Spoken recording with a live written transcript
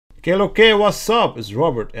Okay, what's up? It's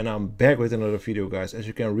Robert and I'm back with another video, guys. As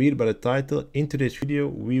you can read by the title, in today's video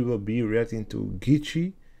we will be reacting to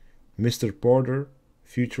Geechi, Mr. Porter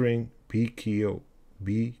featuring BKO.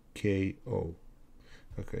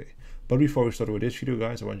 Okay, but before we start with this video,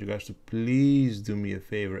 guys, I want you guys to please do me a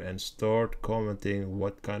favor and start commenting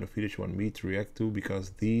what kind of videos you want me to react to,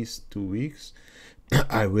 because these 2 weeks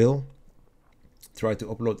I will try to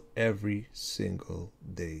upload every single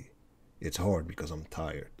day. It's hard because I'm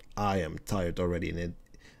tired. I am tired already, and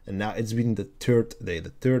now it's been the third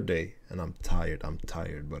day, and I'm tired.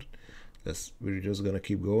 But we're just gonna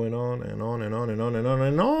keep going on and on and on and on and on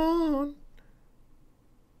and on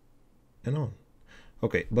and on.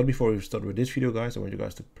 Okay, but before we start with this video, guys, I want you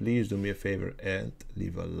guys to please do me a favor and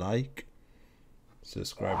leave a like,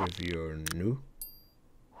 subscribe if you're new,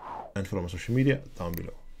 and follow my social media down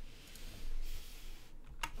below.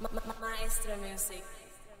 Maestro music.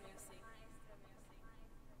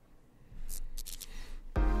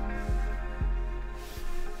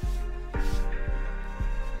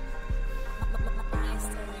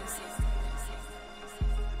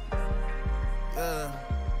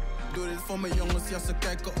 Doe dit voor mijn jongens, ja ze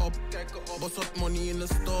kijken op. Bos wat money in de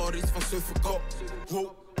stories van 7 kop. Wow,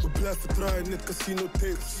 we blijven draaien net casino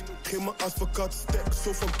tapes. Geen mijn advocaat stack,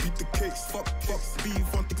 zo van beat the case. Fuck beef,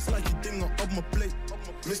 want ik sluit je dingen op mijn plate.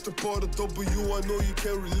 Mr. Porter W, I know you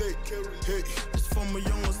can relate. Hey, Dit is voor mijn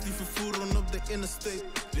jongens die vervoeren op de interstate.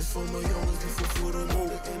 dit is voor mijn jongens die vervoeren op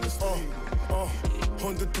de interstate.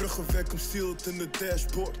 100 teruggewekt, hem sealed in de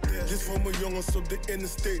dashboard. Dit is voor mijn jongens op de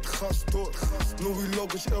interstate, gas door. Louis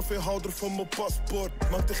Loggers, LV-houder van mijn paspoort.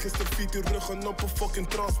 Maakte gisteren 4 ruggen op een fucking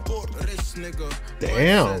transport. Rich nigga.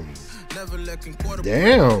 Damn. Never lacking quarter.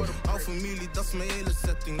 Damn. Al familie, dat is mijn hele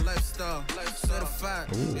setting. Lifestyle,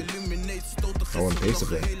 certified. Illuminate, stoten gisteren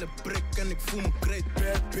nog een hele prik. En ik voel me great.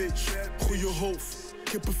 Bad bitch, goeie hoofd,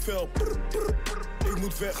 kippenvel. Ik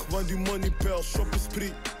moet weg, want die money bell. Shoppen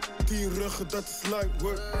spree, 10 ruggen, dat is light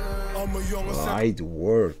work. Al mijn jongens zijn Light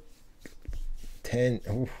work.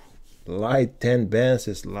 10 bands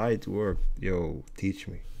is light work. Yo, teach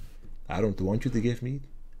me. I don't want you to give me.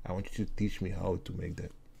 I want you to teach me how to make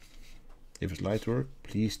that. If it's light work,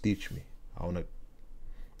 please teach me. I wanna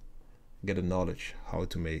get the knowledge how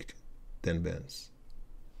to make 10 bands.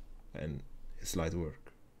 And it's light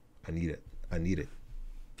work. I need it.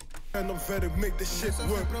 en dan verder make this shit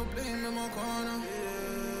work. Probleem in mijn corner.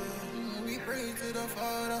 We pray to the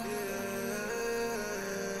Father.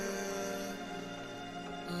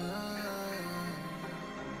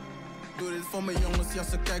 Doe dit voor mijn jongens, ja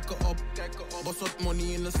ze kijken op. Bos wat money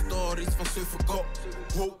in de stories van 7 kop.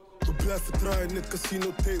 Wow, we blijven draaien net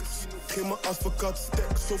casino tapes. Geen mijn advocaat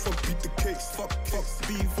stack, zo van beat the case. Fuck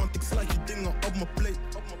beef, want ik sluit je dingen op mijn plate.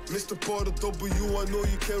 Mr. Porter W, I know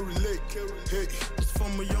you can relate. Hey, Dit is voor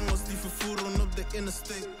mijn jongens die vervoeren op de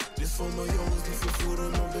interstate. dit is voor mijn jongens die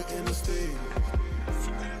vervoeren op de interstate.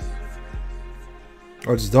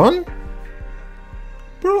 Oh, it's done?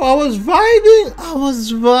 Bro, I was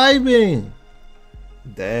vibing.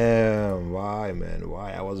 Damn, why, man?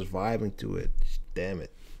 Why? I was vibing to it. Damn it.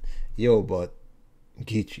 Yo, but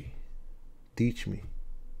Geechi, teach me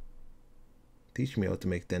how to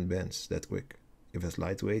make 10 bands that quick. If it's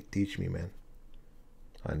lightweight, teach me, man.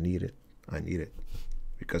 I need it.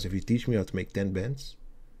 Because if you teach me how to make 10 bands,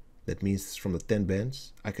 that means from the 10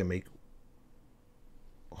 bands I can make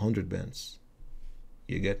 100 bands.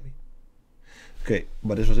 You get me? Okay,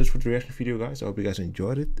 but this was it for the reaction video, guys. I hope you guys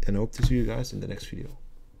enjoyed it, and I hope to see you guys in the next video.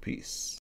 Peace.